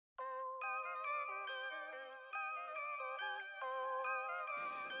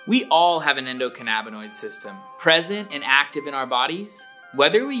We all have an endocannabinoid system present and active in our bodies,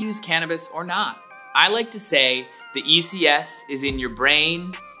 whether we use cannabis or not. I like to say the ECS is in your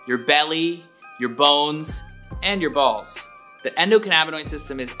brain, your belly, your bones, and your balls. The endocannabinoid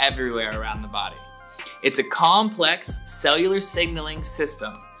system is everywhere around the body. It's a complex cellular signaling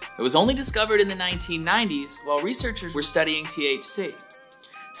system that was only discovered in the 1990s while researchers were studying THC.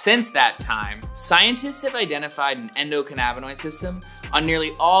 Since that time, scientists have identified an endocannabinoid system on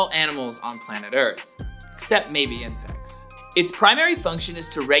nearly all animals on planet Earth, except maybe insects. Its primary function is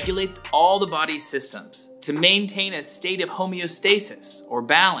to regulate all the body's systems, to maintain a state of homeostasis or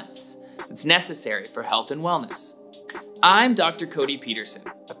balance that's necessary for health and wellness. I'm Dr. Codi Peterson,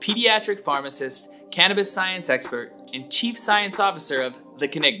 a pediatric pharmacist, cannabis science expert, and chief science officer of the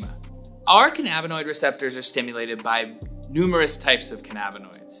Canigma. Our cannabinoid receptors are stimulated by numerous types of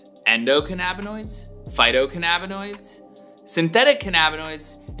cannabinoids: endocannabinoids, phytocannabinoids, synthetic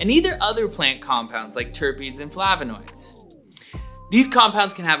cannabinoids, and either other plant compounds like terpenes and flavonoids. These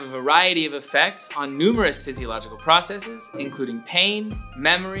compounds can have a variety of effects on numerous physiological processes, including pain,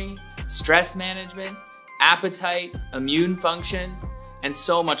 memory, stress management, appetite, immune function, and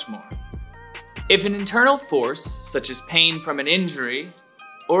so much more. If an internal force, such as pain from an injury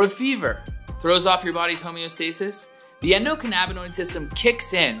or a fever, throws off your body's homeostasis, the endocannabinoid system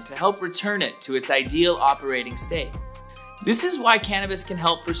kicks in to help return it to its ideal operating state. This is why cannabis can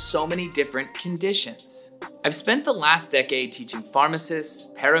help for so many different conditions. I've spent the last decade teaching pharmacists,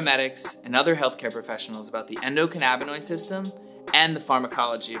 paramedics, and other healthcare professionals about the endocannabinoid system and the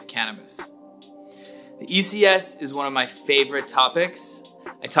pharmacology of cannabis. The ECS is one of my favorite topics.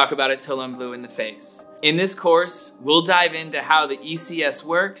 I talk about it till I'm blue in the face. In this course, we'll dive into how the ECS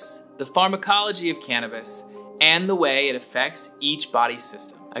works, the pharmacology of cannabis, and the way it affects each body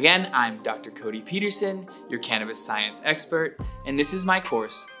system. Again, I'm Dr. Codi Peterson, your cannabis science expert, and this is my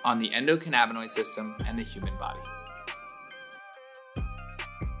course on the endocannabinoid system and the human body.